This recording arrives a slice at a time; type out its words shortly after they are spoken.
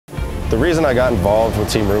The reason I got involved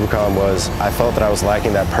with Team Rubicon was I felt that I was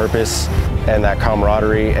lacking that purpose and that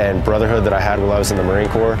camaraderie and brotherhood that I had while I was in the Marine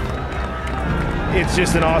Corps. It's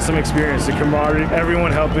just an awesome experience, the camaraderie,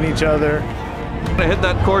 everyone helping each other. I hit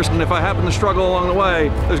that course, and if I happen to struggle along the way,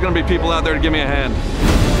 there's going to be people out there to give me a hand.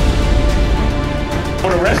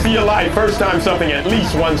 For the rest of your life, first time something at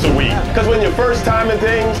least once a week. Because when you're first timing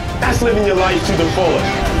things, that's living your life to the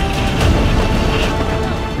fullest.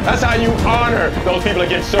 That's how you honor those people that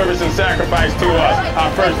give service and sacrifice to us, our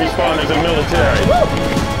first responders and military.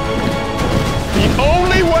 The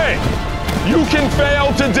only way you can fail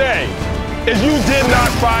today is you did not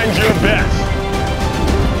find your best.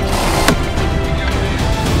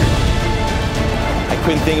 I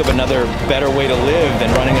couldn't think of another better way to live than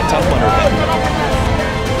running a Tough Mudder event.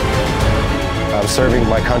 I'm serving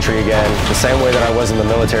my country again, the same way that I was in the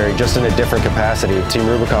military, just in a different capacity. Team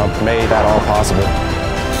Rubicon made that all possible.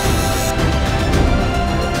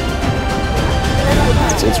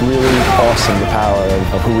 It's really awesome, the power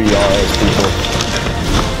of who we are as people.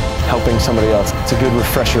 Helping somebody else, it's a good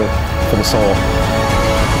refresher for the soul.